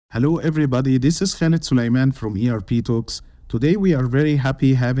Hello, everybody. This is Khaled Sulaiman from ERP Talks. Today, we are very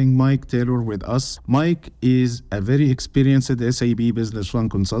happy having Mike Taylor with us. Mike is a very experienced SAP Business One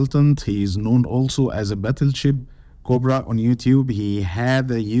consultant. He is known also as a Battleship Cobra on YouTube. He had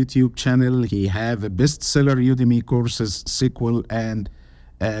a YouTube channel. He have a bestseller Udemy courses, SQL, and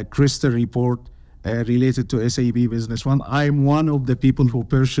Crystal report related to SAP Business One. I'm one of the people who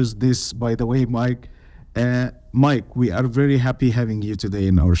purchased this, by the way, Mike. Mike, we are very happy having you today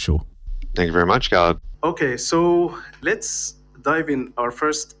in our show. Thank you very much, Khaled. Okay, so let's dive in our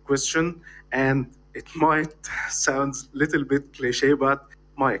first question, and it might sound a little bit cliche, but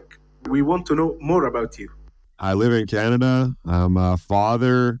Mike, we want to know more about you. I live in Canada. I'm a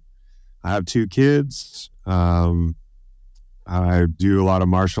father. I have 2 kids. I do a lot of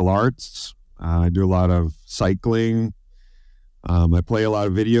martial arts. I do a lot of cycling. I play a lot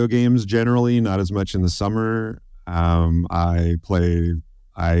of video games generally, not as much in the summer. I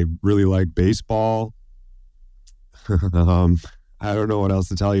really like baseball. I don't know what else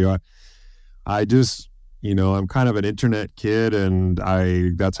to tell you. I just, I'm kind of an internet kid, and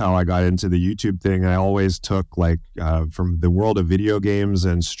that's how I got into the YouTube thing. I always took from the world of video games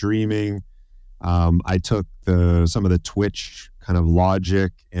and streaming. I took some of the Twitch kind of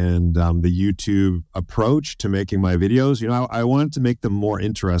logic and the YouTube approach to making my videos. I wanted to make them more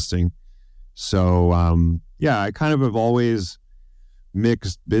interesting. So, I kind of have always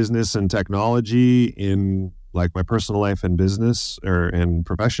mixed business and technology in like my personal life and business and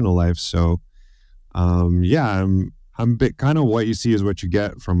professional life. So, I'm a bit kind of what you see is what you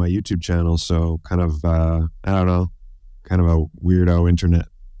get from my YouTube channel. So kind of, I don't know, kind of a weirdo internet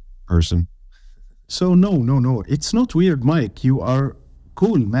person. So no, it's not weird, Mike. You are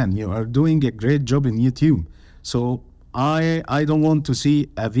cool, man. You are doing a great job in YouTube. So I don't want to see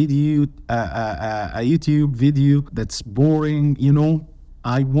a video, a YouTube video that's boring.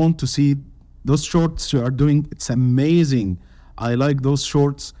 I want to see those shorts you are doing. It's amazing. I like those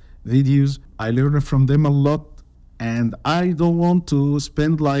shorts videos. I learn from them a lot, and I don't want to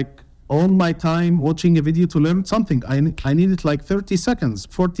spend like all my time watching a video to learn something. I need it like 30 seconds,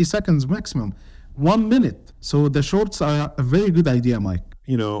 40 seconds maximum. 1 minute. So the shorts are a very good idea, Mike.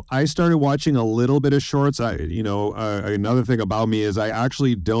 I started watching a little bit of shorts. Another thing about me is I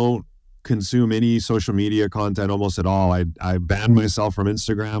actually don't consume any social media content almost at all. I banned myself from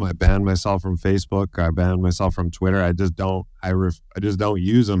Instagram. I banned myself from Facebook. I banned myself from Twitter. I just don't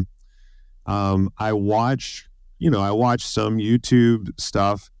use them. I watch some YouTube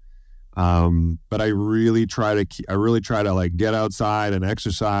stuff. But I really try to like get outside and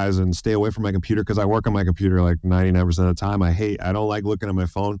exercise and stay away from my computer, because I work on my computer like 99% of the time. I don't like looking at my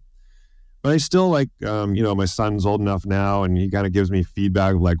phone, but I still like, my son's old enough now, and he kind of gives me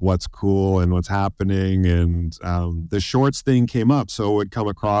feedback of like what's cool and what's happening. And, the shorts thing came up. So it would come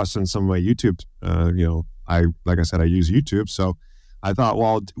across in some of my YouTube, like I said, I use YouTube. So I thought,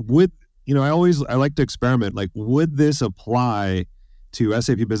 well, I like to experiment. Like, would this apply to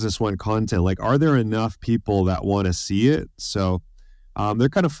SAP Business One content? Like, are there enough people that want to see it? So they're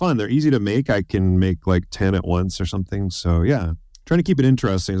kind of fun. They're easy to make. I can make like 10 at once or something. So yeah, trying to keep it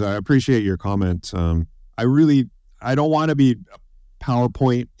interesting. So I appreciate your comment. I don't want to be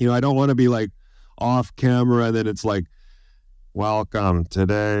PowerPoint. I don't want to be like off camera and then it's like, welcome,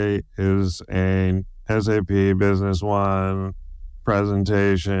 today is a SAP Business One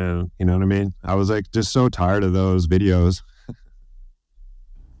presentation. You know what I mean? I was like just so tired of those videos.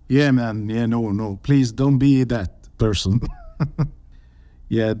 Yeah, man. Yeah, no. Please don't be that person.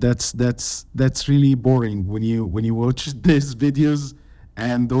 Yeah, that's really boring when you watch these videos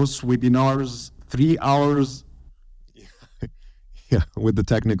and those webinars, 3 hours. Yeah, with the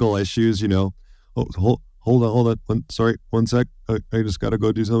technical issues, hold on. Sorry, 1 sec. I just got to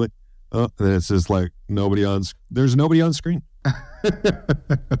go do something. And then it's just like there's nobody on screen.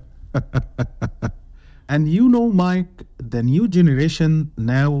 And Mike, the new generation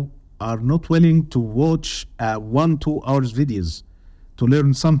now are not willing to watch 1-2 hours videos to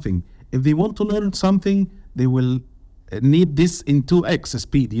learn something. If they want to learn something, they will need this in 2x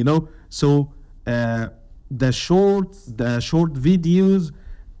speed, So the short videos,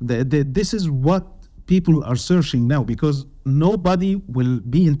 this is what people are searching now, because nobody will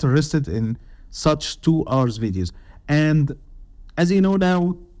be interested in such 2 hours videos. And as you know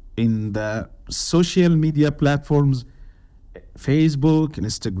now, in the social media platforms, Facebook,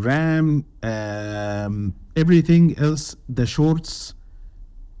 Instagram, everything else, the shorts,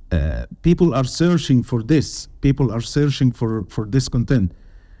 people are searching for this. People are searching for this content.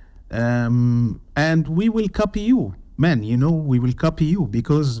 And we will copy you, man. We will copy you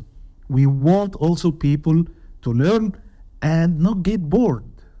because we want also people to learn and not get bored.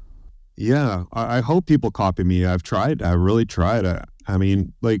 Yeah, I hope people copy me. I've tried. I really tried. I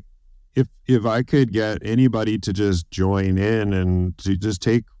mean, like, if I could get anybody to just join in and to just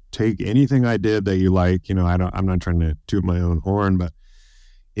take anything I did that you like, I'm not trying to toot my own horn, but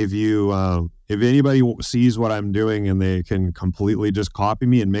if anybody sees what I'm doing and they can completely just copy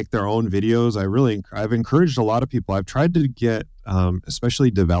me and make their own videos, I've encouraged a lot of people. I've tried to get,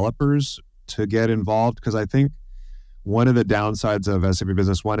 especially developers, to get involved, because I think one of the downsides of SAP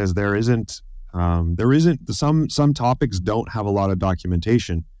Business One is there isn't some topics don't have a lot of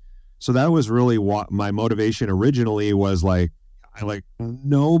documentation. So that was really what my motivation originally was.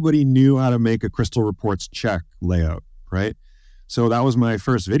 Nobody knew how to make a Crystal Reports check layout, right? So that was my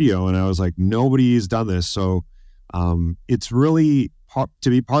first video, and I was like, nobody's done this. So it's really to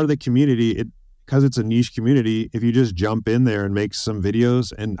be part of the community, because it's a niche community. If you just jump in there and make some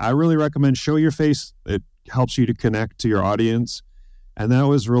videos, and I really recommend show your face. It helps you to connect to your audience. And that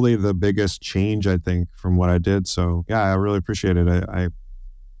was really the biggest change, I think, from what I did. So yeah, I really appreciate it.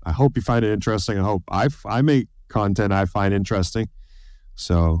 I hope you find it interesting. I hope I make content I find interesting.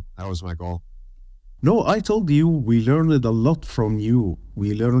 So that was my goal. No, I told you we learned a lot from you.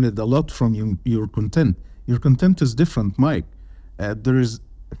 We learned a lot from your content. Your content is different, Mike. There is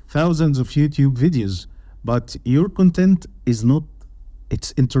thousands of YouTube videos, but your content is not.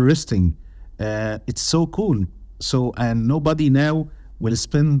 It's interesting. It's so cool. So, and nobody now will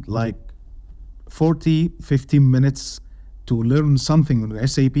spend like 40, 50 minutes to learn something on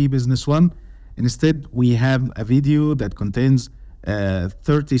SAP Business One. Instead, we have a video that contains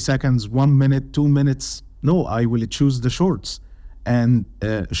 30 seconds, 1 minute, 2 minutes. No, I will choose the shorts. And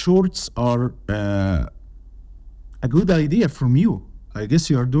shorts are a good idea from you. I guess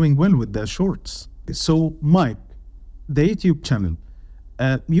you are doing well with the shorts. So, Mike, the YouTube channel,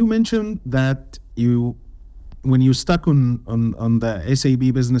 you mentioned that when you stuck on the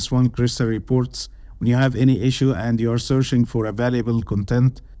SAP Business One Crystal Reports, when you have any issue and you are searching for a valuable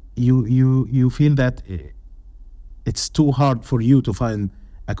content, you feel that it's too hard for you to find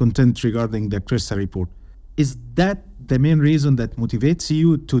a content regarding the Crystal Report. Is that the main reason that motivates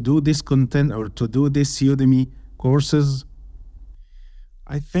you to do this content or to do this Udemy courses?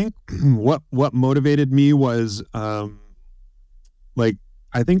 I think what motivated me was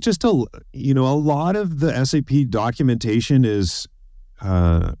I think just a lot of the SAP documentation is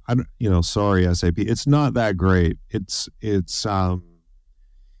sorry SAP, it's not that great. It's I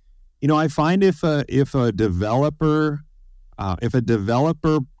find if a developer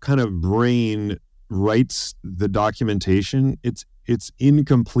kind of brain writes the documentation, it's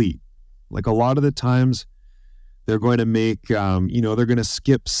incomplete. Like a lot of the times they're going to make they're going to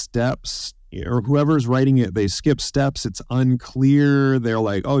skip steps, or whoever's writing it, they skip steps. It's unclear. They're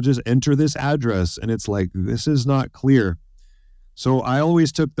like, oh, just enter this address, and it's like, this is not clear. So I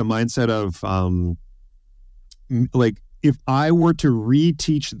always took the mindset of if I were to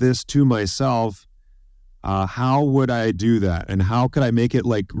reteach this to myself, how would I do that? And how could I make it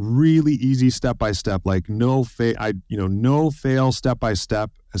like really easy step by step, like no fail step by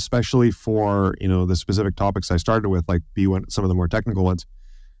step, especially for, the specific topics I started with, like some of the more technical ones.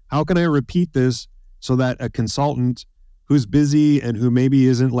 How can I repeat this so that a consultant who's busy and who maybe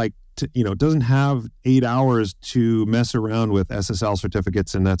isn't doesn't have 8 hours to mess around with SSL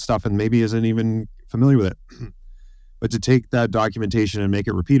certificates and that stuff, and maybe isn't even familiar with it, but to take that documentation and make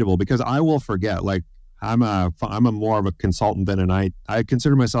it repeatable, because I will forget. Like I'm a more of a consultant than I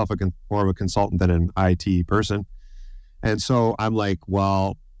consider myself more of a consultant than an IT person. And so I'm like,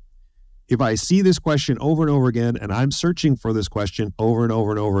 well, if I see this question over and over again, and I'm searching for this question over and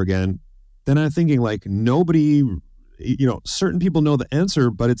over and over again, then I'm thinking like nobody, certain people know the answer,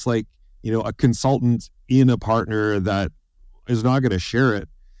 but it's like, a consultant in a partner that is not going to share it.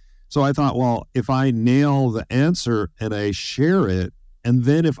 So I thought, well, if I nail the answer and I share it, and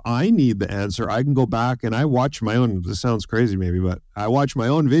then if I need the answer, I can go back and I watch my own, this sounds crazy maybe, but I watch my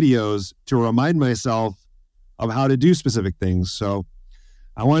own videos to remind myself of how to do specific things. So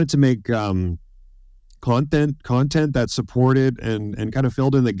I wanted to make content that supported and kind of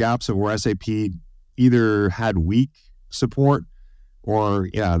filled in the gaps of where SAP either had weak support or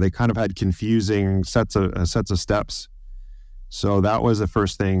they kind of had confusing sets of steps. So that was the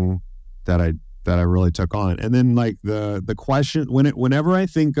first thing that I really took on. And then like the question, whenever I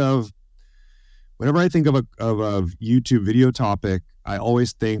think of a YouTube video topic, I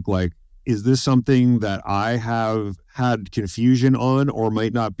always think like, is this something that I have had confusion on or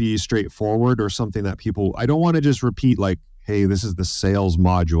might not be straightforward, or something that I don't want to just repeat like, hey, this is the sales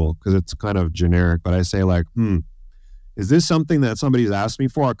module, because it's kind of generic, but I say like, is this something that somebody's asked me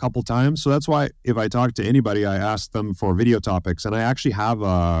for a couple times? So that's why if I talk to anybody, I ask them for video topics. And I actually have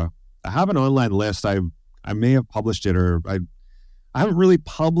have an online list. I may have published it, or I haven't really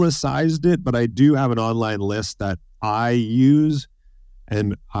publicized it, but I do have an online list that I use,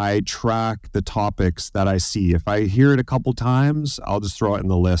 and I track the topics that I see. If I hear it a couple times, I'll just throw it in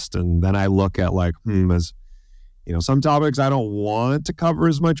the list, and then I look at like, as some topics I don't want to cover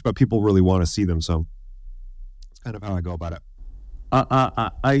as much, but people really want to see them. So that's kind of how I go about it.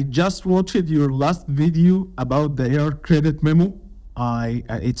 I just watched your last video about the air credit memo.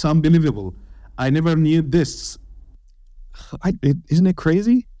 It's unbelievable. I never knew this. Isn't it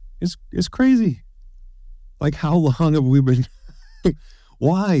crazy? It's crazy. Like, how long have we been?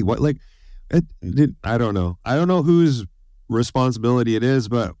 Why? What? Like, I don't know. I don't know whose responsibility it is,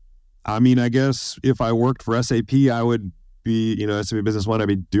 but I mean, I guess if I worked for SAP, I would be, SAP Business One, I'd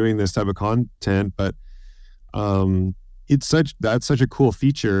be doing this type of content. But that's such a cool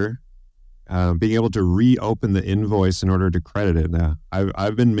feature, being able to reopen the invoice in order to credit it. Now,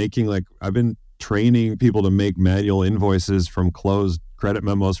 I've been training people to make manual invoices from closed credit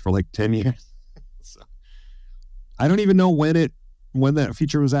memos for like 10 years. So I don't even know when that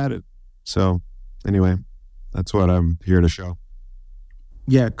feature was added. So anyway, that's what I'm here to show.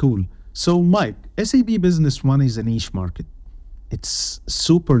 Yeah, cool. So Mike, SAP Business One is a niche market. It's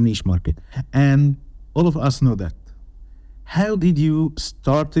super niche market. And all of us know that. How did you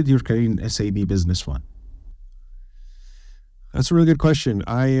started your career in SAP Business One? That's a really good question.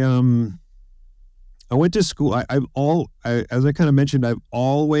 I went to school. As I kind of mentioned, I've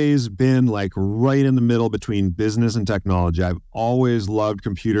always been like right in the middle between business and technology. I've always loved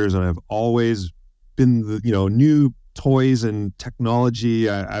computers, and I've always been new toys and technology.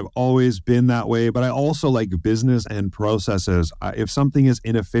 I've always been that way, but I also like business and processes. If something is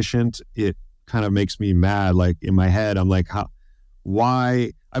inefficient, it kind of makes me mad. Like in my head, I'm like,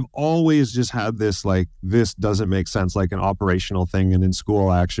 why? I've always just had this, like, this doesn't make sense, like an operational thing. And in school,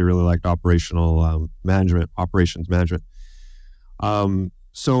 I actually really liked operations management.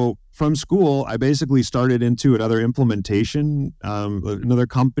 So from school, I basically started into another implementation, another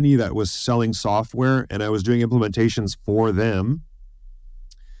company that was selling software, and I was doing implementations for them.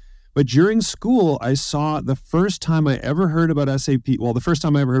 But during school, I saw the first time I ever heard about SAP. Well, the first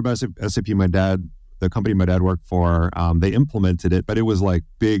time I ever heard about SAP, the company my dad worked for, they implemented it, but it was like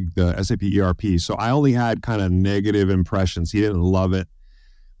big, the SAP ERP. So I only had kind of negative impressions. He didn't love it.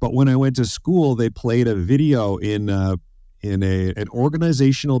 But when I went to school, they played a video in an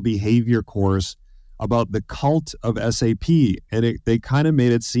organizational behavior course about the cult of SAP. And they kind of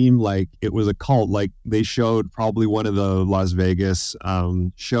made it seem like it was a cult. Like they showed probably one of the Las Vegas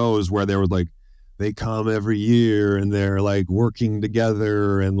shows where they were like, they come every year and they're like working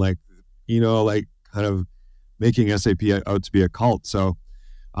together and like, like kind of making SAP out to be a cult. So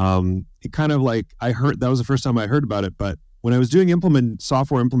it kind of like, that was the first time I heard about it. But when I was doing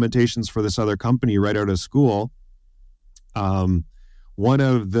software implementations for this other company right out of school, one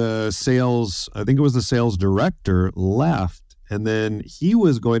of the I think it was the sales director, left, and then he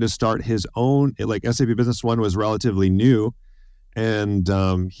was going to start his own, like SAP Business One was relatively new. And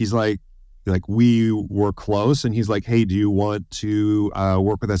he's like we were close, and he's like, hey, do you want to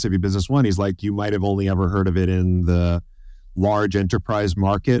work with SAP Business One? He's like, you might have only ever heard of it in the large enterprise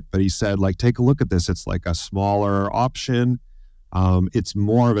market, but he said, like, take a look at this. It's like a smaller option. It's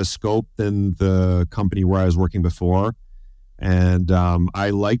more of a scope than the company where I was working before. And I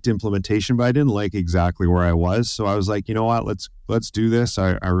liked implementation, but I didn't like exactly where I was. So I was like, you know what, let's do this.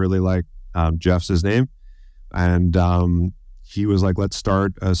 I really like Jeff's his name. And he was like, let's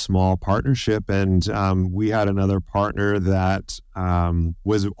start a small partnership. And we had another partner that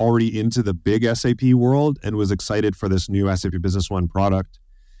was already into the big SAP world and was excited for this new SAP Business One product.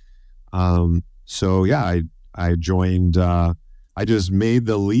 So yeah, I joined, I just made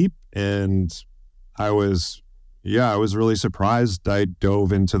the leap, and I was really surprised. I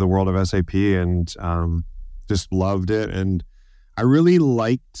dove into the world of SAP and just loved it. And I really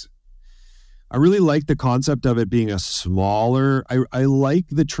liked the concept of it being a smaller. I like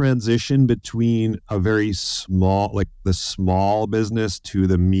the transition between a very small, like the small business to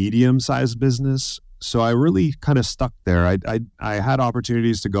the medium-sized business. So I really kind of stuck there. I had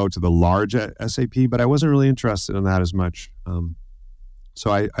opportunities to go to the large SAP, but I wasn't really interested in that as much.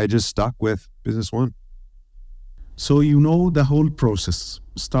 So I just stuck with Business One. So you know the whole process,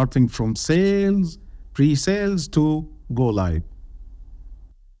 starting from sales, pre-sales to go live.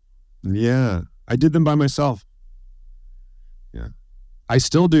 Yeah, I did them by myself. Yeah, I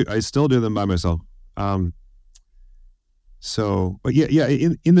still do them by myself. So, but yeah.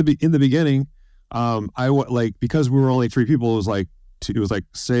 In the beginning, because we were only 3 people, it was like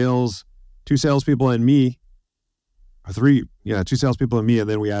sales, 2 salespeople and me. three, yeah, two salespeople and me, and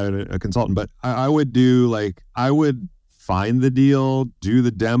then we added a consultant. But I would do like, I would find the deal, do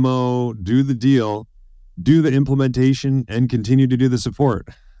the demo, do the deal, do the implementation, and continue to do the support.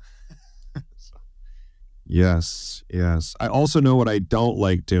 Yes. I also know what I don't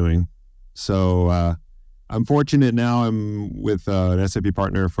like doing. So I'm fortunate now I'm with an SAP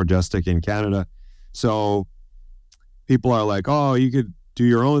partner for Justic in Canada. So people are like, oh, you could do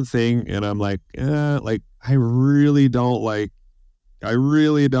your own thing. And I'm like, I really don't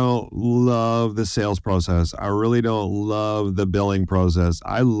love the sales process. I really don't love the billing process.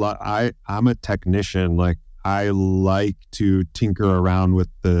 I'm a technician. Like, I like to tinker around with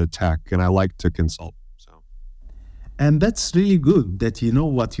the tech and I like to consult. So, And that's really good that you know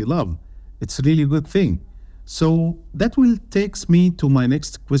what you love. It's a really good thing. So that will takes me to my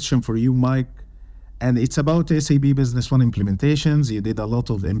next question for you, Mike. And it's about SAP Business One implementations. You did a lot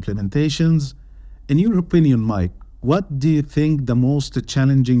of implementations. In your opinion, Mike, what do you think the most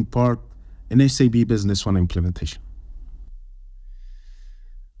challenging part in SAP Business One implementation?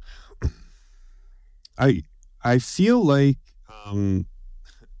 I feel like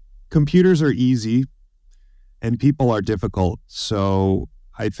computers are easy and people are difficult. So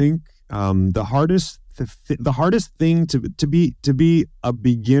I think the hardest thing to be a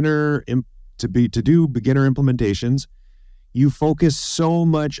beginner to do beginner implementations, you focus so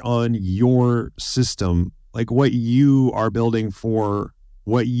much on your system, like what you are building for,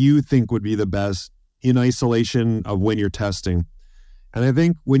 what you think would be the best in isolation of when you're testing. And I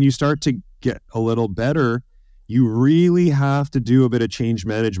think when you start to get a little better, you really have to do a bit of change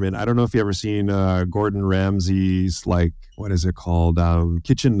management. I don't know if you've ever seen Gordon Ramsay's, like, what is it called?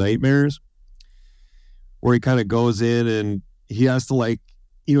 Kitchen Nightmares, where he kind of goes in and he has to, like,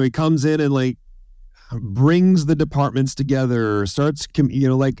 he comes in and like brings the departments together, starts,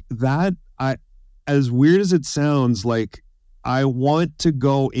 like that. As weird as it sounds, like, I want to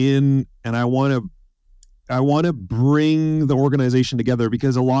go in and I want to bring the organization together,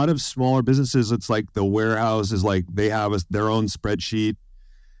 because a lot of smaller businesses, it's like the warehouse is like they have their own spreadsheet,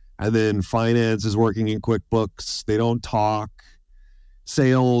 and then finance is working in QuickBooks. They don't talk.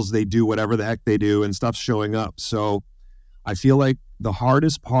 Sales, they do whatever the heck they do, and stuff's showing up. So I feel like the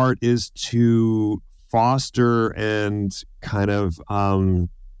hardest part is to foster and kind of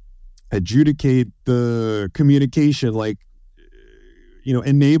adjudicate the communication, like,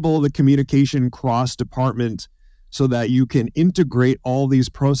 enable the communication cross department so that you can integrate all these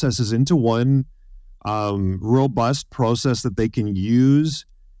processes into one robust process that they can use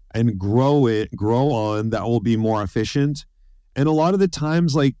and grow on, that will be more efficient. And a lot of the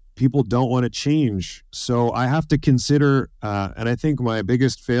times, like, people don't want to change. So I have to consider, and I think my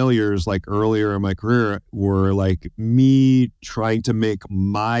biggest failures, like earlier in my career, were like me trying to make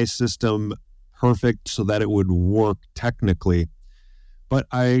my system perfect so that it would work technically. But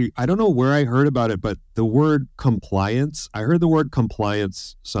I don't know where I heard about it, but the word compliance, I heard the word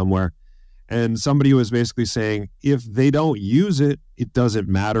compliance somewhere. And somebody was basically saying, if they don't use it, it doesn't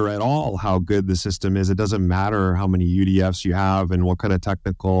matter at all how good the system is. It doesn't matter how many UDFs you have and what kind of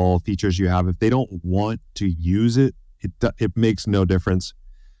technical features you have. If they don't want to use it, it makes no difference.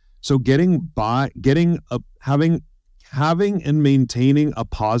 So having and maintaining a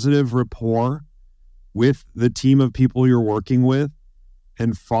positive rapport with the team of people you're working with,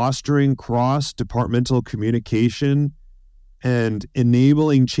 and fostering cross-departmental communication and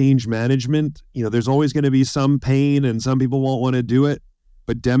enabling change management. There's always going to be some pain and some people won't want to do it,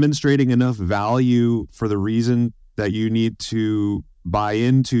 but demonstrating enough value for the reason that you need to buy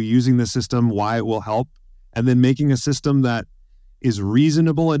into using the system, why it will help, and then making a system that is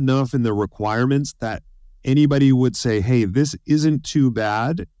reasonable enough in the requirements that anybody would say, hey, this isn't too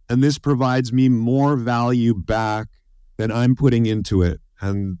bad, and this provides me more value back than I'm putting into it.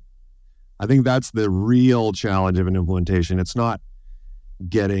 And I think that's the real challenge of an implementation. It's not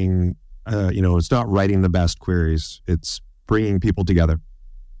getting, it's not writing the best queries. It's bringing people together.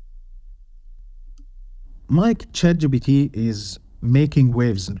 Mike, ChatGPT is making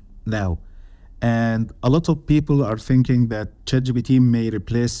waves now. And a lot of people are thinking that ChatGPT may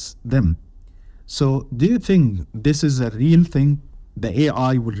replace them. So do you think this is a real thing? The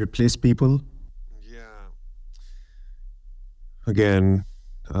AI will replace people? Yeah. Again,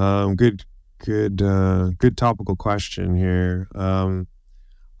 good topical question here.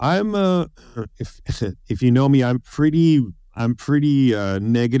 If you know me, I'm pretty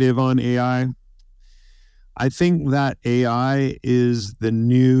negative on AI. I think that AI is the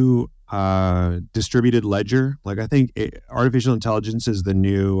new distributed ledger. Like, I think artificial intelligence is the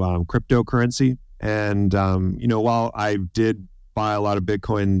new cryptocurrency. And while I did buy a lot of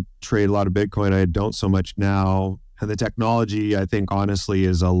Bitcoin, trade a lot of Bitcoin, I don't so much now. And the technology, I think, honestly,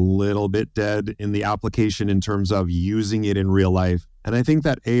 is a little bit dead in the application in terms of using it in real life. And I think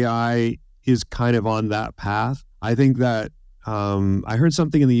that AI is kind of on that path. I think that I heard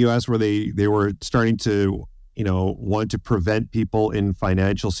something in the US where they were starting to, want to prevent people in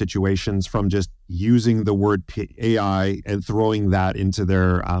financial situations from just using the word AI and throwing that into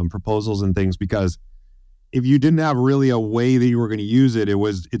their proposals and things, because if you didn't have really a way that you were going to use it,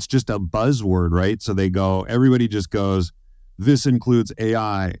 it's just a buzzword, right? So everybody just goes, this includes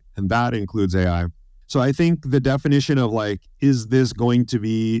AI and that includes AI. So I think the definition of is this going to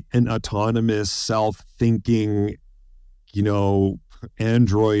be an autonomous, self-thinking,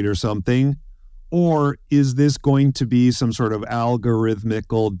 Android or something? Or is this going to be some sort of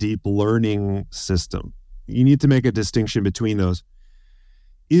algorithmical deep learning system? You need to make a distinction between those.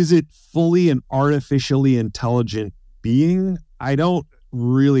 Is it fully an artificially intelligent being? I don't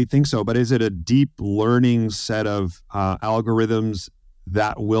really think so, but is it a deep learning set of algorithms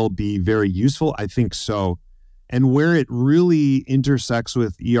that will be very useful? I think so. And where it really intersects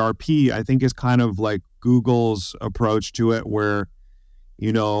with ERP, I think is kind of like Google's approach to it, where,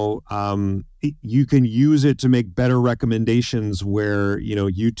 you can use it to make better recommendations where,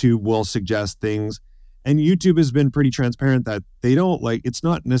 YouTube will suggest things. And YouTube has been pretty transparent that they don't it's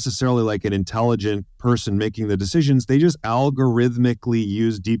not necessarily like an intelligent person making the decisions. They just algorithmically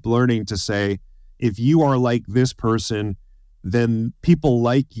use deep learning to say, if you are like this person, then people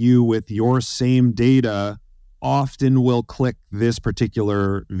like you with your same data often will click this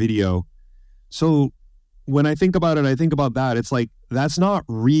particular video. So when I think about it, I think about that. It's that's not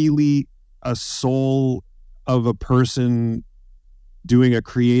really a soul of a person doing a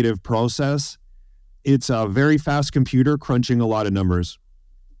creative process. It's a very fast computer crunching a lot of numbers.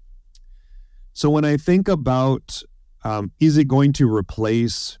 So when I think about, is it going to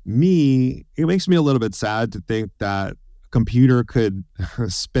replace me? It makes me a little bit sad to think that a computer could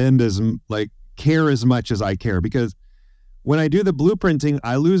spend care as much as I care, because when I do the blueprinting,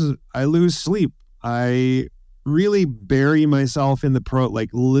 I lose sleep. I really bury myself in the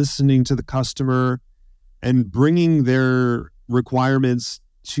listening to the customer and bringing their requirements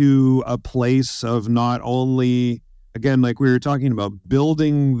to a place of not only, again, like we were talking about,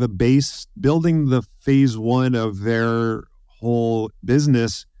 building the phase one of their whole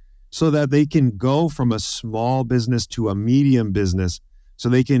business so that they can go from a small business to a medium business, so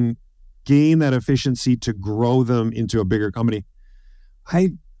they can gain that efficiency to grow them into a bigger company.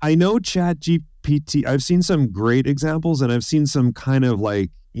 I know ChatGPT, I've seen some great examples, and I've seen some kind of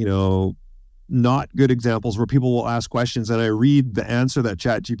not good examples where people will ask questions and I read the answer that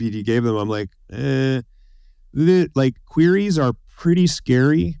ChatGPT gave them. I'm like, queries are pretty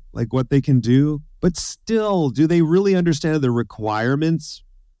scary, what they can do, but still, do they really understand the requirements?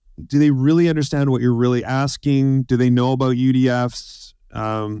 Do they really understand what you're really asking? Do they know about UDFs?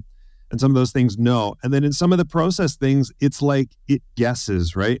 And some of those things, no. And then in some of the process things, it's it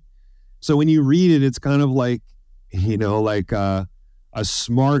guesses, right? So when you read it, it's kind of a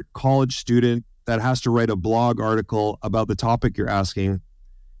smart college student that has to write a blog article about the topic you're asking.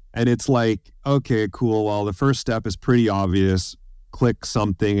 And it's okay, cool. Well, the first step is pretty obvious. Click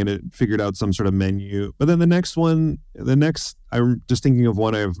something and it figured out some sort of menu. But then the next, I'm just thinking of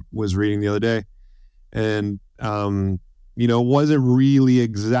one I was reading the other day, and, wasn't really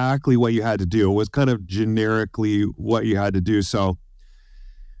exactly what you had to do. It was kind of generically what you had to do. So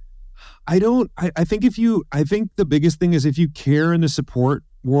I think the biggest thing is, if you care in the support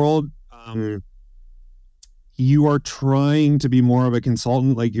world, you are trying to be more of a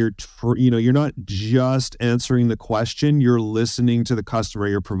consultant. You're not just answering the question, you're listening to the customer,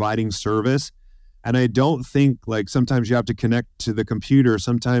 you're providing service. And I don't think sometimes you have to connect to the computer.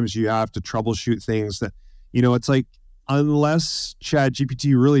 Sometimes you have to troubleshoot things that, it's unless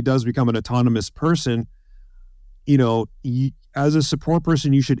ChatGPT really does become an autonomous person, as a support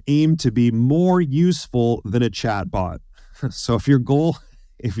person, you should aim to be more useful than a chatbot. So if your goal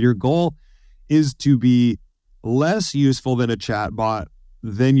is to be less useful than a chatbot,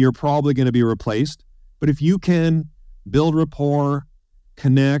 then you're probably going to be replaced. But if you can build rapport,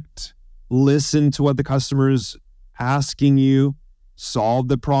 connect, listen to what the customer's asking you, solve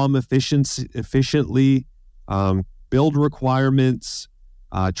the problem efficiently, build requirements,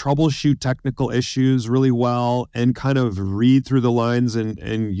 troubleshoot technical issues really well, and kind of read through the lines,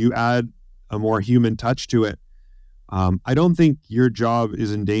 and you add a more human touch to it, I don't think your job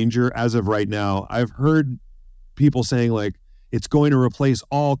is in danger as of right now. I've heard people saying it's going to replace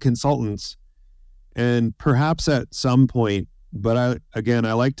all consultants, and perhaps at some point, but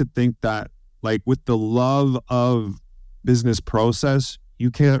I like to think that with the love of business process,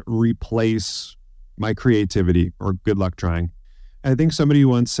 you can't replace my creativity, or good luck trying. I think somebody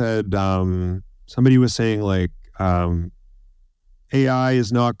once said, somebody was saying like, AI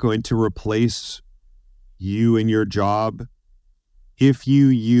is not going to replace you and your job if you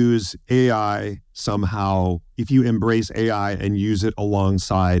use AI somehow, if you embrace AI and use it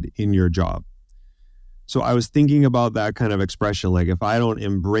alongside in your job. So I was thinking about that kind of expression, like if I don't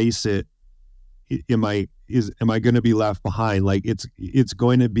embrace it, am I going to be left behind? Like it's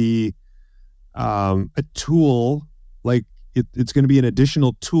going to be a tool, like it's going to be an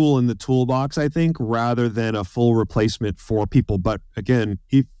additional tool in the toolbox, I think, rather than a full replacement for people. But again,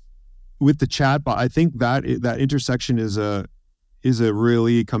 if with the chatbot, I think that intersection is a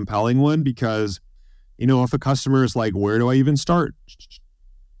really compelling one, because, if a customer is like, where do I even start?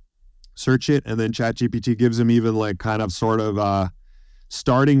 Search it, and then ChatGPT gives them even like kind of sort of a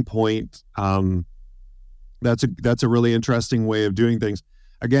starting point. That's a really interesting way of doing things.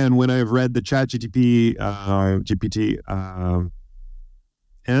 Again, when I've read the GPT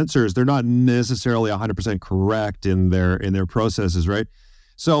answers, they're not necessarily 100% correct in their processes, right?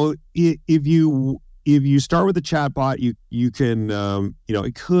 So if you start with the chatbot, you can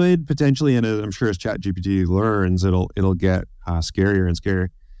it could potentially, and I'm sure as ChatGPT learns, it'll get scarier and scarier.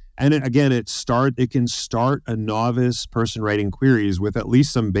 And it can start a novice person writing queries with at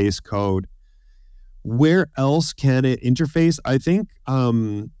least some base code. Where else can it interface? I think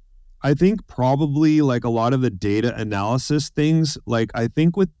probably like a lot of the data analysis things, like I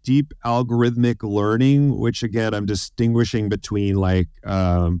think with deep algorithmic learning, which again, I'm distinguishing between like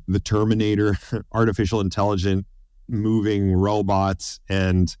the Terminator, artificial intelligent moving robots,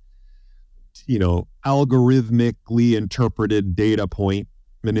 and, algorithmically interpreted data point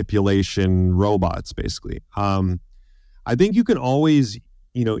manipulation robots, basically. I think you can always,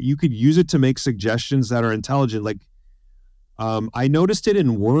 you could use it to make suggestions that are intelligent. Like, I noticed it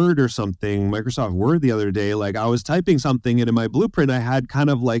in Word or something, Microsoft Word the other day. Like I was typing something, and in my blueprint, I had kind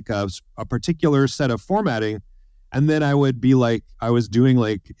of like a particular set of formatting. And then I would be like, I was doing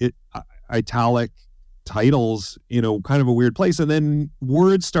like italic titles, kind of a weird place. And then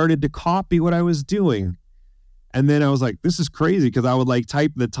Word started to copy what I was doing. And then I was like, this is crazy, because I would like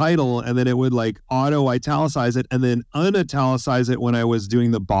type the title, and then it would like auto italicize it and then unitalicize it when I was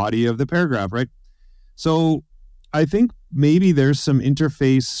doing the body of the paragraph, right? So I think maybe there's some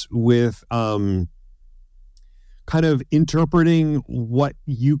interface with kind of interpreting what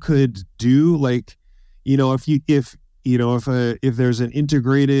you could do. Like, if there's an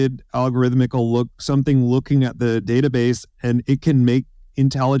integrated algorithmical something looking at the database, and it can make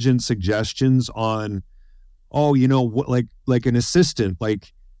intelligent suggestions on, what, like an assistant,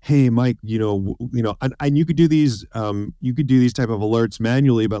 like, hey, Mike, and you could do these type of alerts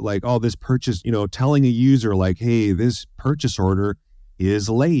manually, but like, oh, this purchase, telling a user like, hey, this purchase order is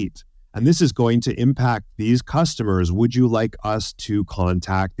late, and this is going to impact these customers. Would you like us to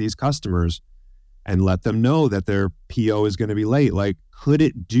contact these customers and let them know that their PO is going to be late? Like, could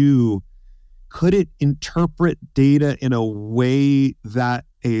it interpret data in a way that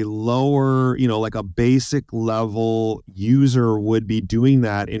a lower, like a basic level user would be doing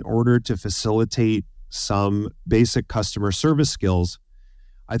that in order to facilitate some basic customer service skills?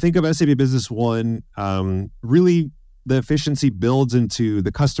 I think of SAP Business One, really the efficiency builds into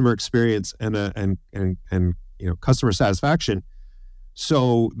the customer experience and customer satisfaction.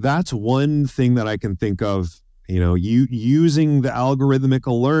 So that's one thing that I can think of, you using the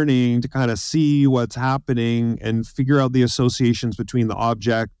algorithmical learning to kind of see what's happening and figure out the associations between the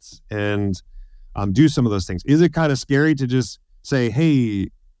objects and do some of those things. Is it kind of scary to just say, hey,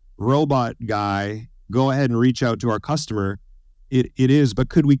 robot guy, go ahead and reach out to our customer? It is, but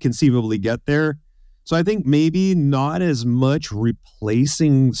could we conceivably get there? So I think maybe not as much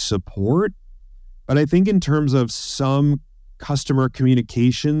replacing support, but I think in terms of some customer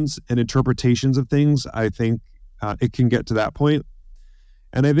communications and interpretations of things, I think it can get to that point.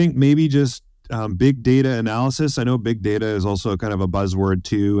 And I think maybe just big data analysis. I know big data is also kind of a buzzword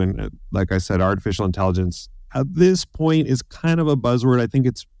too. And like I said, artificial intelligence at this point is kind of a buzzword. I think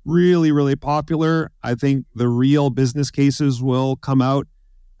it's really, really popular. I think the real business cases will come out,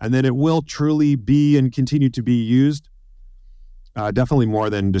 and then it will truly be and continue to be used. Definitely more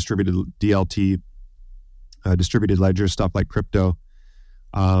than distributed DLT, distributed ledger stuff like crypto.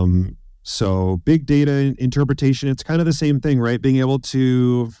 So big data interpretation, it's kind of the same thing, right? Being able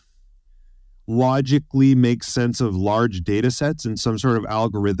to logically make sense of large data sets in some sort of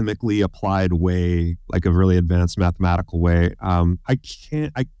algorithmically applied way, like a really advanced mathematical way.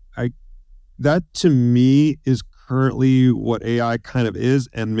 That to me is currently what AI kind of is,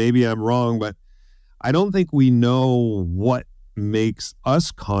 and maybe I'm wrong, but I don't think we know what makes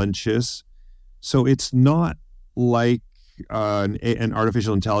us conscious. So it's not like an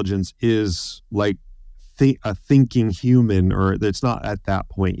artificial intelligence is like a thinking human, or it's not at that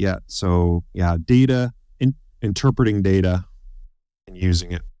point yet. So yeah, data, interpreting data and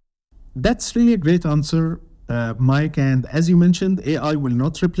using it. That's really a great answer, Mike. And as you mentioned, AI will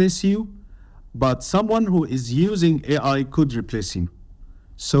not replace you, but someone who is using AI could replace you.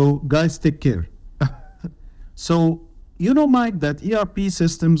 So, guys, take care. So, you know, Mike, that ERP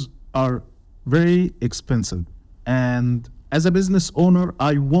systems are very expensive. And as a business owner,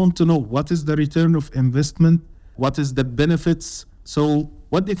 I want to know what is the return of investment, what is the benefits. So,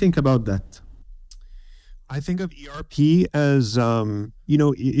 what do you think about that? I think of ERP as,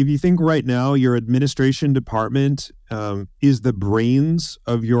 if you think right now, your administration department is the brains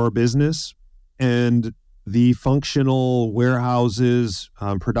of your business, and the functional warehouses,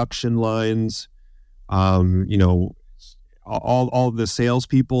 production lines, all the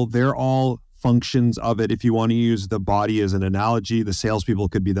salespeople, they're all functions of it. If you want to use the body as an analogy, the salespeople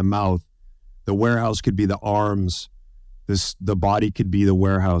could be the mouth, the warehouse could be the arms, the body could be the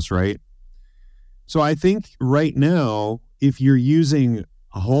warehouse, right? So I think right now, if you're using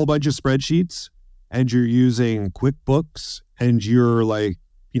a whole bunch of spreadsheets and you're using QuickBooks and you're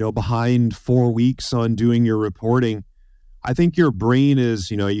behind 4 weeks on doing your reporting, I think your brain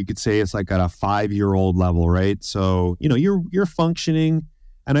is, you could say it's like at a 5-year-old level, right? So, you're functioning.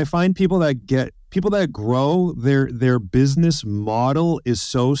 And I find people that grow, their business model is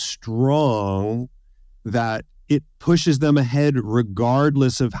so strong that it pushes them ahead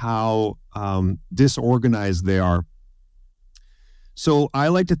regardless of how disorganized they are. So I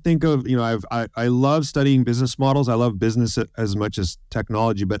like to think of, I love studying business models. I love business as much as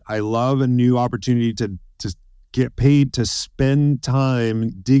technology, but I love a new opportunity to get paid to spend time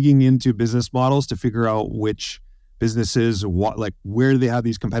digging into business models to figure out which businesses, where do they have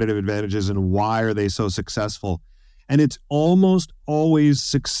these competitive advantages and why are they so successful? And it's almost always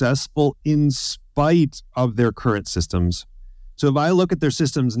successful in spite of their current systems. So if I look at their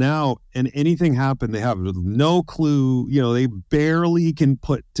systems now and anything happened, they have no clue, they barely can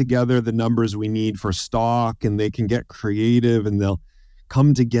put together the numbers we need for stock, and they can get creative and they'll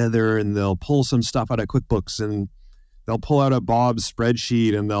come together and they'll pull some stuff out of QuickBooks, and they'll pull out a Bob's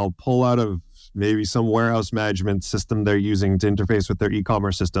spreadsheet, and they'll pull out of maybe some warehouse management system they're using to interface with their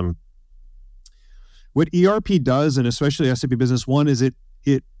e-commerce system. What ERP does, and especially SAP Business One, is it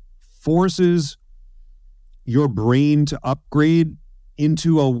forces your brain to upgrade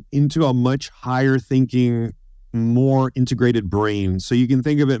into a much higher thinking, more integrated brain. So you can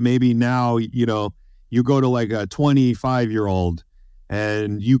think of it maybe now, you go to like a 25-year-old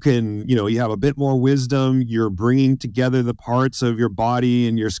and you can, you have a bit more wisdom. You're bringing together the parts of your body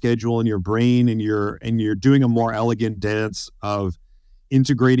and your schedule and your brain, and you're doing a more elegant dance of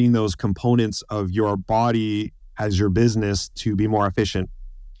integrating those components of your body as your business to be more efficient.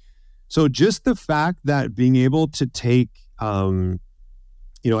 So just the fact that being able to take, I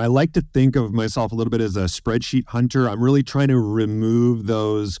like to think of myself a little bit as a spreadsheet hunter. I'm really trying to remove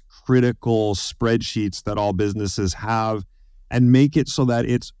those critical spreadsheets that all businesses have and make it so that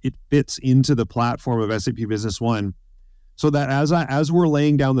it fits into the platform of SAP Business One. So that as we're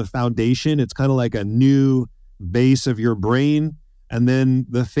laying down the foundation, it's kind of like a new base of your brain. And then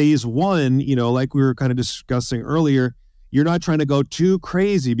the phase one, like we were kind of discussing earlier, you're not trying to go too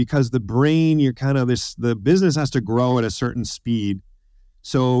crazy because the brain, the business has to grow at a certain speed.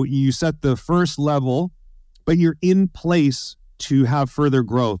 So you set the first level, but you're in place to have further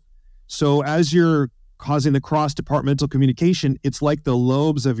growth. So as you're causing the cross-departmental communication, it's like the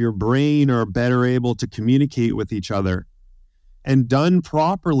lobes of your brain are better able to communicate with each other. And done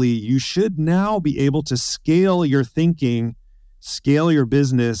properly, you should now be able to scale your thinking, scale your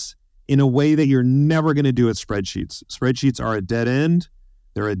business in a way that you're never going to do with spreadsheets. Spreadsheets are a dead end.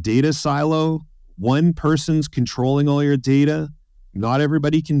 They're a data silo. One person's controlling all your data. Not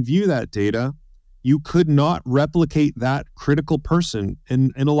everybody can view that data. You could not replicate that critical person.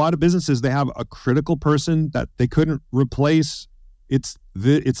 And in a lot of businesses, they have a critical person that they couldn't replace. It's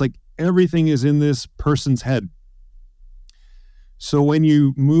like everything is in this person's head. So when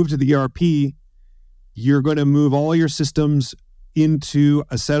you move to the ERP, you're going to move all your systems into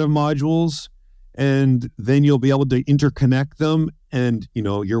a set of modules, and then you'll be able to interconnect them. And,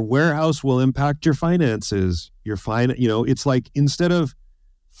 your warehouse will impact your finances. It's like instead of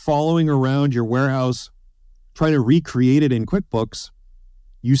following around your warehouse, trying to recreate it in QuickBooks,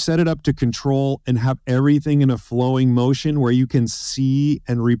 you set it up to control and have everything in a flowing motion where you can see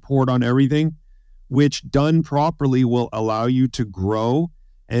and report on everything, which done properly will allow you to grow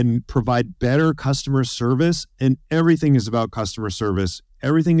and provide better customer service. And everything is about customer service.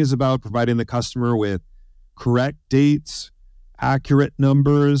 Everything is about providing the customer with correct dates, accurate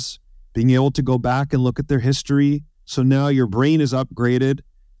numbers, being able to go back and look at their history. So now your brain is upgraded,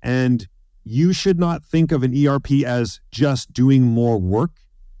 and you should not think of an ERP as just doing more work.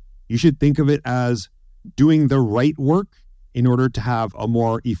 You should think of it as doing the right work in order to have a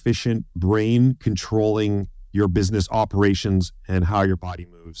more efficient brain controlling your business operations and how your body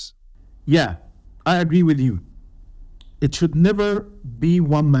moves. Yeah, I agree with you. It should never be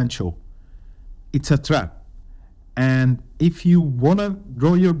one-man show. It's a trap. And if you want to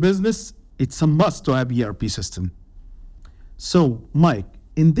grow your business, it's a must to have ERP system. So, Mike,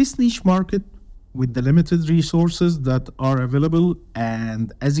 in this niche market, with the limited resources that are available,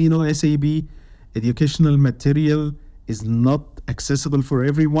 and as you know, SAP educational material is not accessible for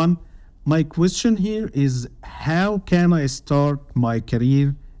everyone. My question here is, how can I start my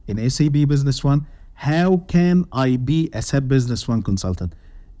career in SAP Business One? How can I be a SAP Business One consultant?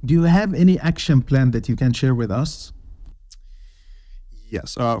 Do you have any action plan that you can share with us?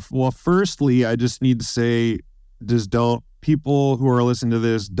 Yes. Well, firstly, I just need to say, people who are listening to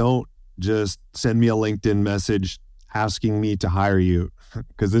this, don't just send me a LinkedIn message asking me to hire you,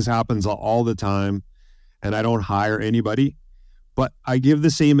 because this happens all the time, and I don't hire anybody, but I give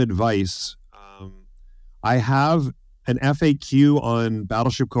the same advice. I have an FAQ on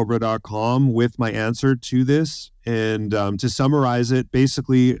battleshipcobra.com with my answer to this. And to summarize it,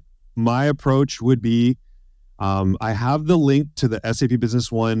 basically, my approach would be, I have the link to the SAP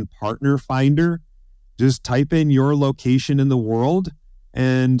Business One Partner Finder. Just type in your location in the world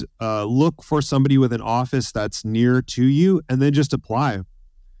and look for somebody with an office that's near to you, and then just apply.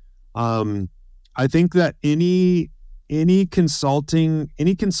 I think that any consulting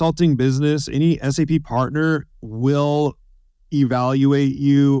business, any SAP partner will evaluate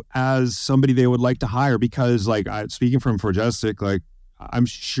you as somebody they would like to hire, because, like, speaking from Forgestic, like, I'm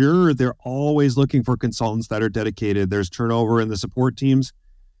sure they're always looking for consultants that are dedicated. There's turnover in the support teams.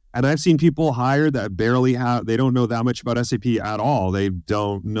 And I've seen people hired that they don't know that much about SAP at all. They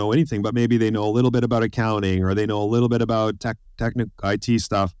don't know anything, but maybe they know a little bit about accounting, or they know a little bit about technical IT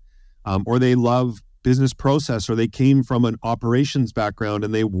stuff, or they love business process, or they came from an operations background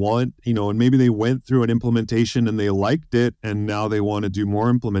and they want, and maybe they went through an implementation and they liked it, and now they want to do more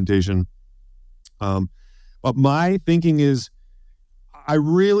implementation. But my thinking is, I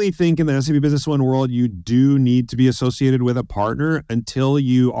really think in the SAP Business One world, you do need to be associated with a partner until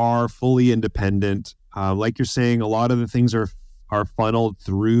you are fully independent. Like you're saying, a lot of the things are funneled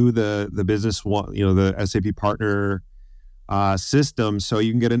through the Business One, the SAP partner system, so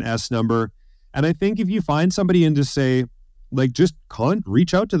you can get an S number. And I think if you find somebody and just say, like, just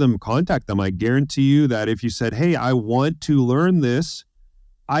reach out to them, contact them. I guarantee you that if you said, hey, I want to learn this,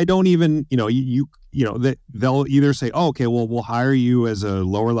 I don't even, they'll either say, oh, okay, well, we'll hire you as a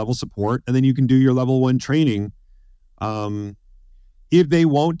lower level support, and then you can do your level 1 training. If they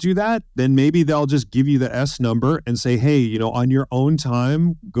won't do that, then maybe they'll just give you the S number and say, hey, on your own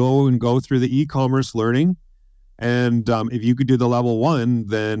time, go through the e-commerce learning. And if you could do the level 1,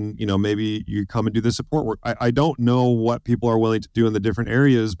 then, maybe you come and do the support work. I don't know what people are willing to do in the different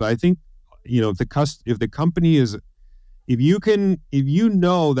areas, but I think, if the company is, if you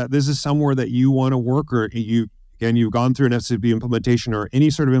know that this is somewhere that you want to work, or you've gone through an SAP implementation or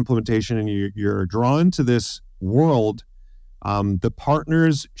any sort of implementation, and you're drawn to this world, the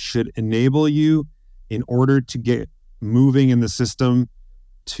partners should enable you in order to get moving in the system,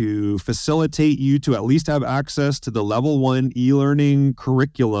 to facilitate you to at least have access to the level 1 e-learning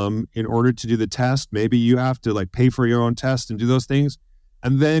curriculum in order to do the test. Maybe you have to pay for your own test and do those things.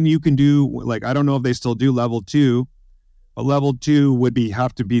 And then you can do, I don't know if they still do level 2, but level 2 would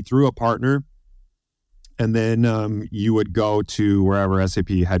have to be through a partner. And then you would go to wherever SAP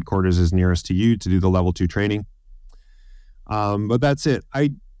headquarters is nearest to you to do the level 2 training. But that's it.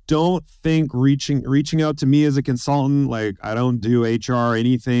 I don't think reaching out to me as a consultant, I don't do HR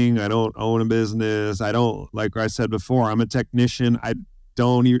anything. I don't own a business. I don't, like I said before, I'm a technician. I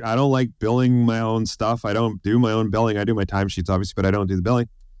don't like billing my own stuff. I don't do my own billing. I do my timesheets, obviously, but I don't do the billing.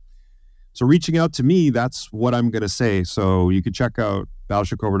 So reaching out to me, that's what I'm going to say. So you could check out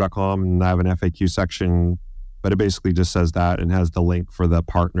battleshipcobra.com, and I have an FAQ section, but it basically just says that and has the link for the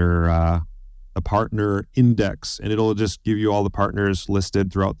partner index, and it'll just give you all the partners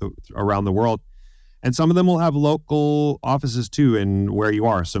listed around the world. And some of them will have local offices too, in where you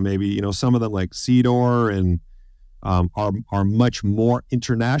are. So maybe, some of them like CEDOR and are much more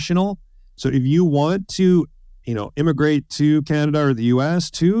international. So if you want to, immigrate to Canada or the US,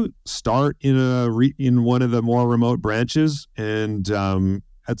 to start in one of the more remote branches, and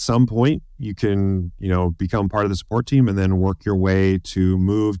at some point, you can, become part of the support team and then work your way to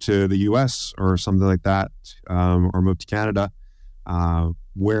move to the US or something like that, or move to Canada,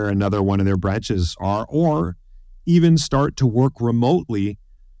 where another one of their branches are, or even start to work remotely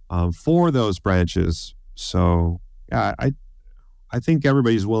for those branches. So yeah, I think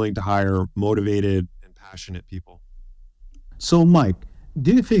everybody's willing to hire motivated and passionate people. So, Mike,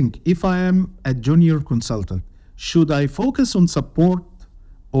 do you think if I am a junior consultant, should I focus on support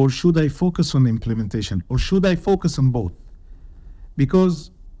or should I focus on implementation or should I focus on both?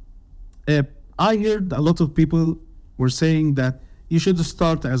 Because I heard a lot of people were saying that you should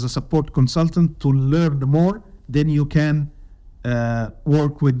start as a support consultant to learn more, then you can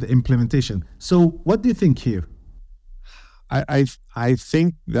work with the implementation. So, what do you think here? I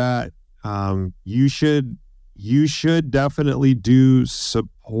think that you should definitely do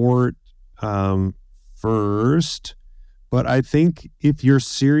support first, but I think if you're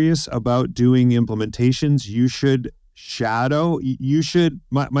serious about doing implementations, you should shadow. You should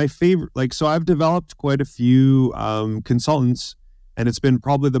my favorite, like, so I've developed quite a few consultants, and it's been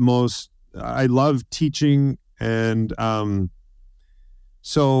probably the most I love teaching, and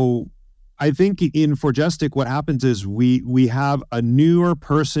so I think in Forgestic, what happens is we have a newer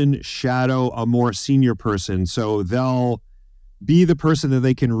person shadow a more senior person, so they'll be the person that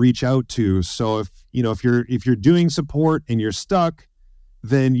they can reach out to. So if you're doing support and you're stuck,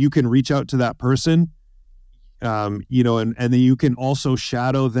 then you can reach out to that person, and then you can also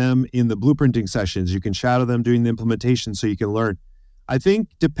shadow them in the blueprinting sessions. You can shadow them doing the implementation so you can learn. I think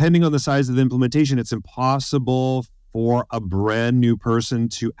depending on the size of the implementation, it's impossible for a brand new person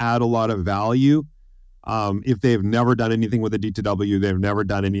to add a lot of value. If they've never done anything with a D2W, they've never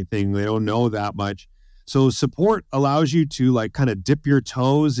done anything, they don't know that much. So support allows you to like kind of dip your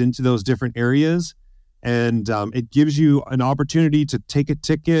toes into those different areas. And it gives you an opportunity to take a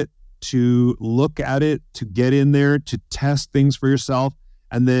ticket, to look at it, to get in there, to test things for yourself.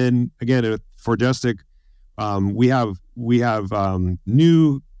 And then again, for Forgestic, we have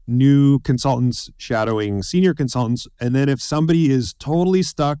new consultants shadowing senior consultants. And then if somebody is totally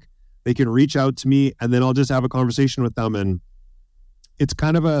stuck, they can reach out to me, and then I'll just have a conversation with them. And it's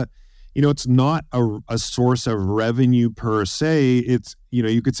kind of it's not a source of revenue per se. It's,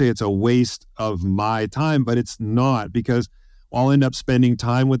 you could say it's a waste of my time, but it's not, because I'll end up spending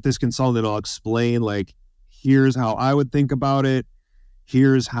time with this consultant and I'll explain, like, here's how I would think about it.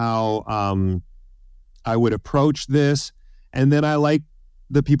 Here's how I would approach this. And then I like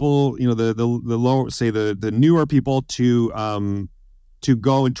the people, the lower, say the newer people to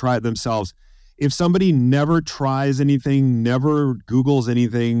go and try it themselves. If somebody never tries anything, never Googles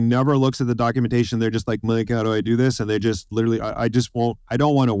anything, never looks at the documentation, they're just like, Mike, how do I do this? And they just literally, I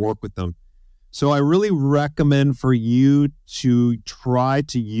don't want to work with them. So I really recommend for you to try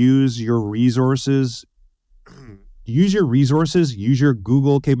to use your resources. Use your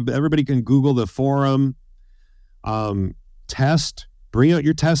Google capability. Everybody can Google the forum, test, bring out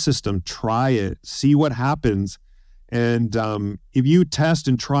your test system, try it, see what happens. And if you test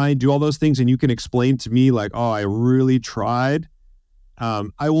and try and do all those things and you can explain to me like, oh, I really tried,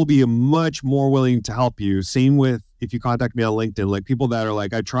 I will be much more willing to help you. Same with if you contact me on LinkedIn, like people that are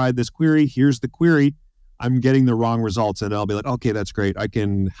like, I tried this query, here's the query, I'm getting the wrong results. And I'll be like, okay, that's great. I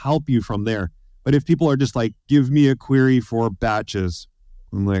can help you from there. But if people are just like, give me a query for batches,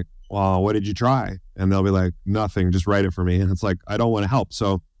 I'm like, well, what did you try? And they'll be like, nothing, just write it for me. And it's like, I don't want to help.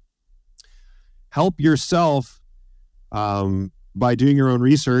 So help yourself by doing your own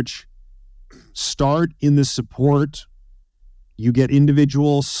research. Start in the support. You get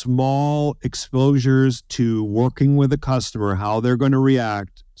individual small exposures to working with a customer, how they're going to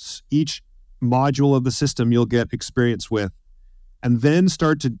react. Each module of the system you'll get experience with, and then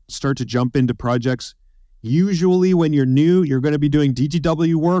start to jump into projects. Usually when you're new, you're going to be doing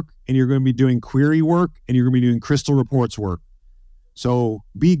DTW work, and you're going to be doing query work, and you're going to be doing crystal reports work. So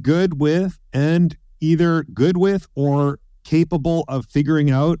be good with, and either good with or capable of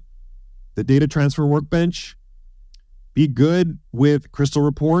figuring out the data transfer workbench. Be good with crystal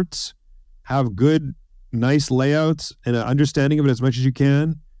reports, have good, nice layouts and an understanding of it as much as you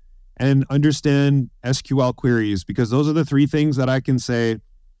can, and understand SQL queries, because those are the three things that I can say,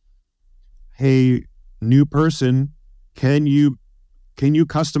 hey, new person, can you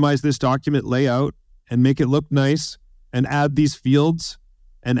customize this document layout and make it look nice and add these fields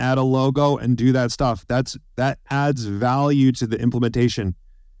and add a logo and do that stuff. That adds value to the implementation.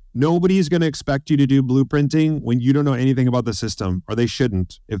 Nobody's going to expect you to do blueprinting when you don't know anything about the system, or they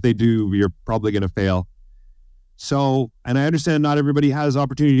shouldn't. If they do, you're probably going to fail. So, and I understand not everybody has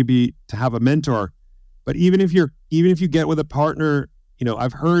opportunity to have a mentor, but even if you get with a partner,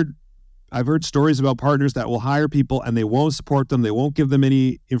 I've heard I've heard stories about partners that will hire people and they won't support them. They won't give them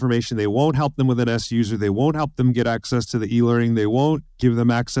any information. They won't help them with an S user. They won't help them get access to the e-learning. They won't give them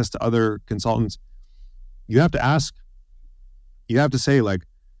access to other consultants. You have to ask. You have to say, like,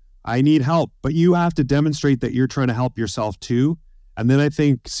 I need help, but you have to demonstrate that you're trying to help yourself too. And then I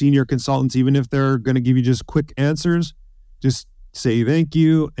think senior consultants, even if they're going to give you just quick answers, just say thank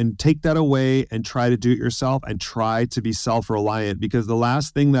you and take that away and try to do it yourself and try to be self-reliant, because the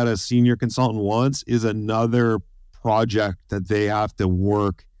last thing that a senior consultant wants is another project that they have to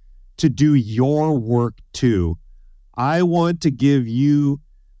work to do your work too. I want to give you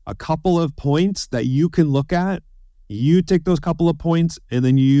a couple of points that you can look at. You take those couple of points and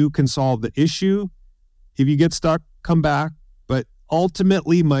then you can solve the issue. If you get stuck, come back. But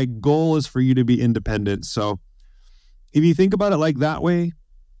ultimately, my goal is for you to be independent. So if you think about it like that way,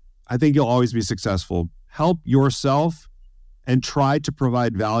 I think you'll always be successful. Help yourself and try to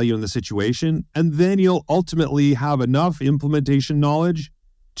provide value in the situation. And then you'll ultimately have enough implementation knowledge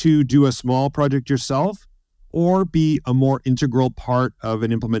to do a small project yourself or be a more integral part of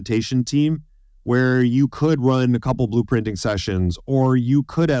an implementation team where you could run a couple blueprinting sessions, or you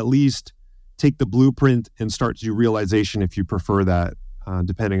could at least take the blueprint and start to do realization if you prefer that,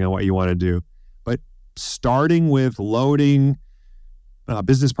 depending on what you want to do. But starting with loading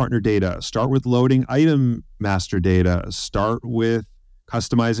business partner data, start with loading item master data, start with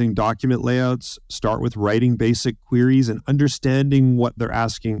customizing document layouts, start with writing basic queries and understanding what they're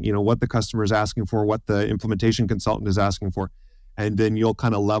asking, what the customer is asking for, what the implementation consultant is asking for. And then you'll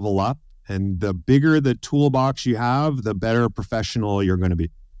kind of level up. And the bigger the toolbox you have, the better professional you're going to be.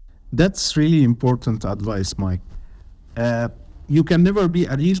 That's really important advice, Mike. You can never be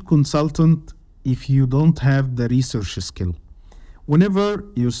a real consultant if you don't have the research skill. Whenever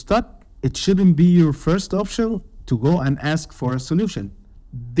you're stuck, it shouldn't be your first option to go and ask for a solution.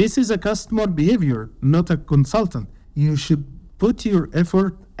 This is a customer behavior, not a consultant. You should put your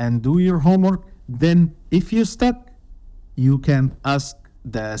effort and do your homework. Then if you're stuck, you can ask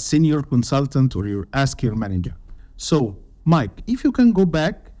the senior consultant or you ask your manager. So, Mike, if you can go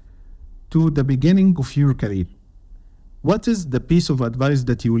back to the beginning of your career, what is the piece of advice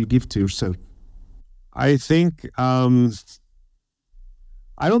that you will give to yourself? I think, I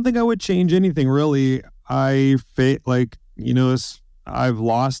don't think I would change anything really. I've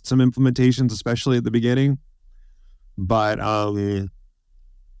lost some implementations, especially at the beginning, but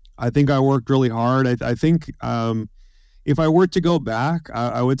I think I worked really hard. I think if I were to go back,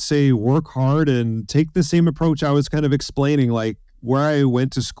 I would say work hard and take the same approach I was kind of explaining. Like where I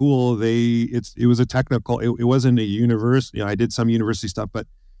went to school, it was a technical. It wasn't a university. I did some university stuff, but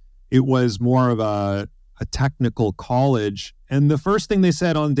it was more of a technical college. And the first thing they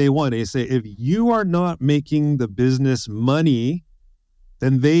said on day one, they say, if you are not making the business money,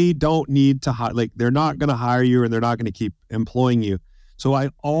 then they don't need to hire. Like they're not going to hire you, and they're not going to keep employing you. So I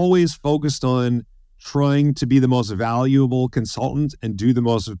always focused on trying to be the most valuable consultant and do the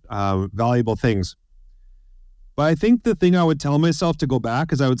most valuable things. But I think the thing I would tell myself to go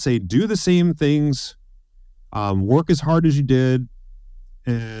back is I would say, do the same things, work as hard as you did,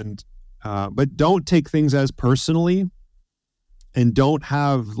 and but don't take things as personally, and don't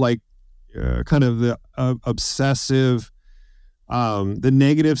have kind of the obsessive, the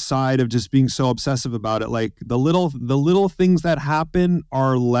negative side of just being so obsessive about it. Like the little things that happen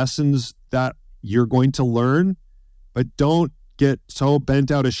are lessons that you're going to learn, but don't get so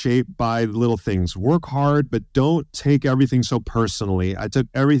bent out of shape by the little things. Work hard, but don't take everything so personally. I took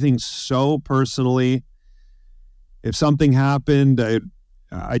everything so personally. If something happened,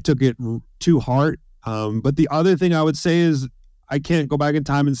 I took it too hard. But the other thing I would say is I can't go back in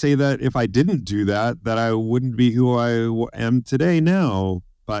time and say that if I didn't do that I wouldn't be who I am today now.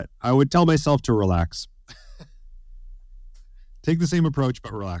 But I would tell myself to relax. Take the same approach,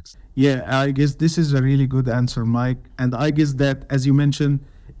 but relax. Yeah, I guess this is a really good answer, Mike. And I guess that, as you mentioned,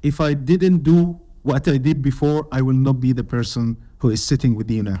 if I didn't do what I did before, I will not be the person who is sitting with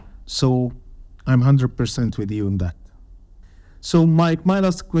you now. So I'm 100% with you on that. So, Mike, my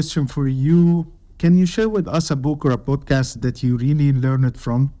last question for you. Can you share with us a book or a podcast that you really learned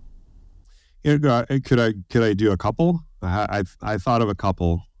from? Could I do a couple? I thought of a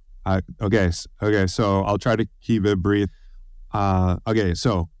couple. Okay, so I'll try to keep it brief. Okay,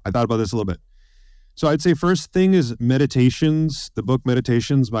 so I thought about this a little bit. So I'd say first thing is Meditations, the book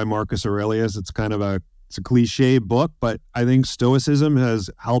Meditations by Marcus Aurelius. It's kind of it's a cliche book, but I think Stoicism has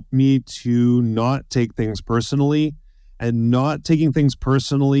helped me to not take things personally, and not taking things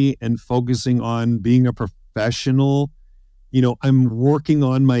personally and focusing on being a professional. I'm working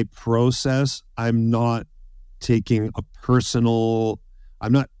on my process. I'm not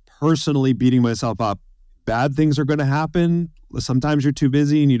personally beating myself up. Bad things are going to happen. Sometimes you're too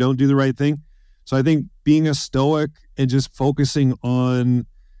busy and you don't do the right thing. So I think being a stoic and just focusing on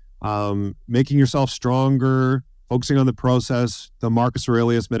making yourself stronger, focusing on the process. The Marcus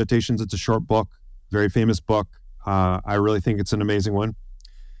Aurelius Meditations, it's a short book, very famous book. I really think it's an amazing one.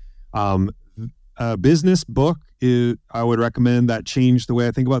 A business book I would recommend that changed the way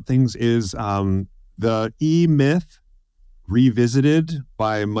I think about things is The E-Myth Revisited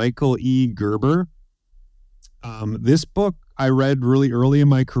by Michael E. Gerber. This book I read really early in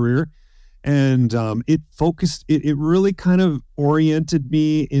my career, and it really kind of oriented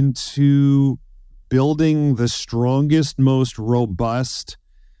me into building the strongest, most robust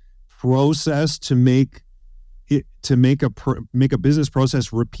process to make a business process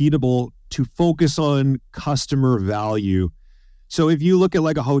repeatable, to focus on customer value. So if you look at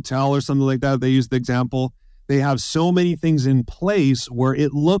like a hotel or something like that, they use the example, they have so many things in place where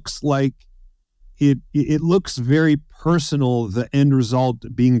it looks like it looks very personal, the end result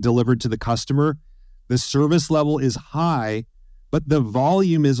being delivered to the customer. The service level is high, but the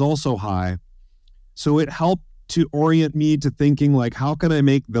volume is also high. So it helped to orient me to thinking like, how can I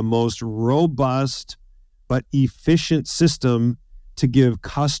make the most robust but efficient system to give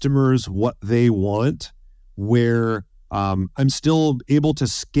customers what they want, where I'm still able to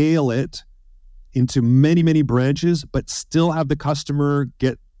scale it into many, many branches, but still have the customer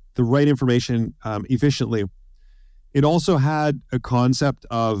get the right information efficiently. It also had a concept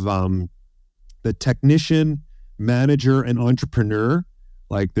of the technician, manager, and entrepreneur,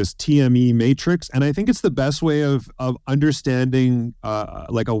 like this TME matrix. And I think it's the best way of understanding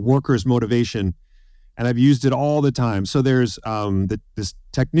like a worker's motivation. And I've used it all the time. So there's this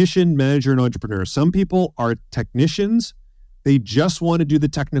technician, manager, and entrepreneur. Some people are technicians. They just want to do the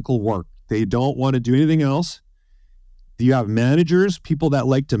technical work. They don't want to do anything else. You have managers, people that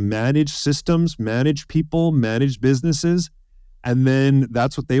like to manage systems, manage people, manage businesses, and then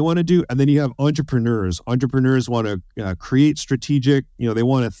that's what they want to do. And then you have entrepreneurs. Entrepreneurs want to create strategic, they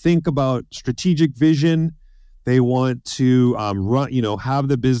want to think about strategic vision. They want to run, have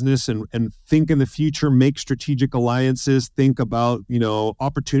the business and think in the future, make strategic alliances, think about,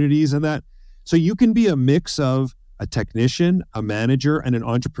 opportunities and that. So you can be a mix of a technician, a manager, and an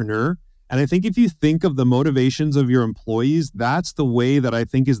entrepreneur. And I think if you think of the motivations of your employees, that's the way that I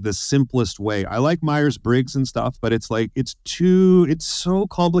think is the simplest way. I like Myers-Briggs and stuff, but it's so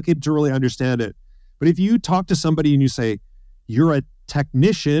complicated to really understand it. But if you talk to somebody and you say, you're a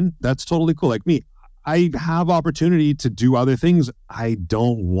technician, that's totally cool. Like me, I have opportunity to do other things. I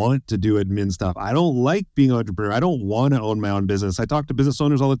don't want to do admin stuff. I don't like being an entrepreneur. I don't want to own my own business. I talk to business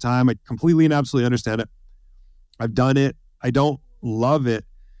owners all the time. I completely and absolutely understand it. I've done it. I don't love it.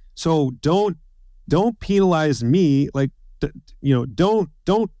 So don't penalize me. Like,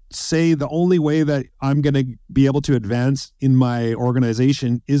 don't say the only way that I'm going to be able to advance in my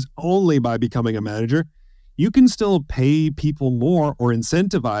organization is only by becoming a manager. You can still pay people more or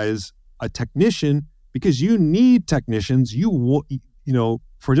incentivize a technician because you need technicians.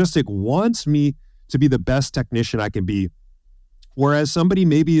 Forgestic wants me to be the best technician I can be. Whereas somebody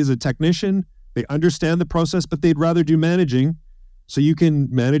maybe is a technician, they understand the process, but they'd rather do managing. So you can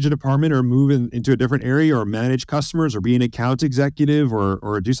manage a department or move into a different area or manage customers or be an account executive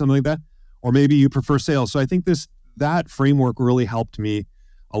or do something like that. Or maybe you prefer sales. So I think that framework really helped me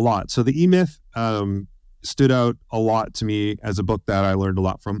a lot. So the E-Myth stood out a lot to me as a book that I learned a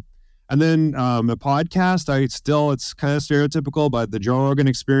lot from. And then a podcast, it's kind of stereotypical, but the Joe Rogan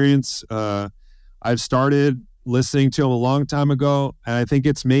Experience, I've started listening to him a long time ago. And I think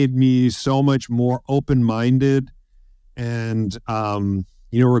it's made me so much more open-minded. And,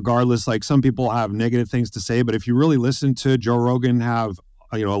 regardless, like some people have negative things to say, but if you really listen to Joe Rogan have,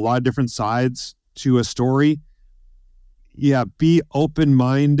 a lot of different sides to a story, be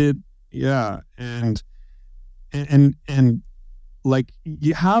open-minded. And like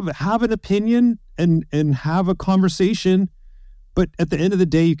you have an opinion and have a conversation, but at the end of the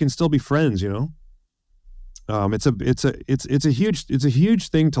day, you can still be friends, It's a huge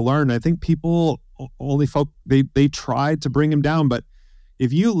thing to learn. I think people only they tried to bring him down, but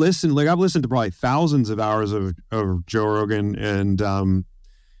if you listen, like I've listened to probably thousands of hours of Joe Rogan, and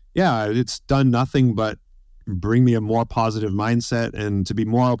it's done nothing but bring me a more positive mindset and to be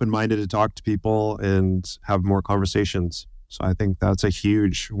more open-minded to talk to people and have more conversations. So I think that's a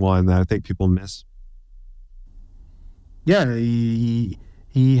huge one that I think people miss. Yeah, he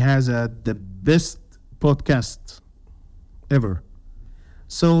has the best podcast ever.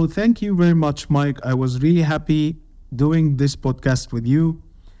 So thank you very much, Mike. I was really happy doing this podcast with you.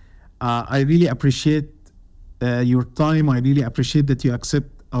 I really appreciate your time. I really appreciate that you accept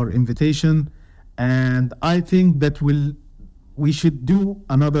our invitation, and I think that we should do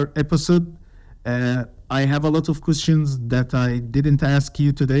another episode. I have a lot of questions that I didn't ask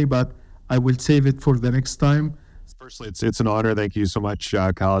you today, but I will save it for the next time. Firstly, it's an honor. Thank you so much,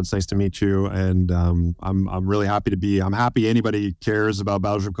 Kyle. It's nice to meet you, and I'm really happy to be. I'm happy anybody cares about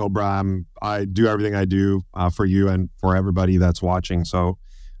Belgium Cobra. I do everything I do for you and for everybody that's watching. So,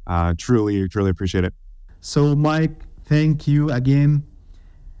 truly appreciate it. So, Mike, thank you again,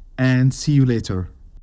 and see you later.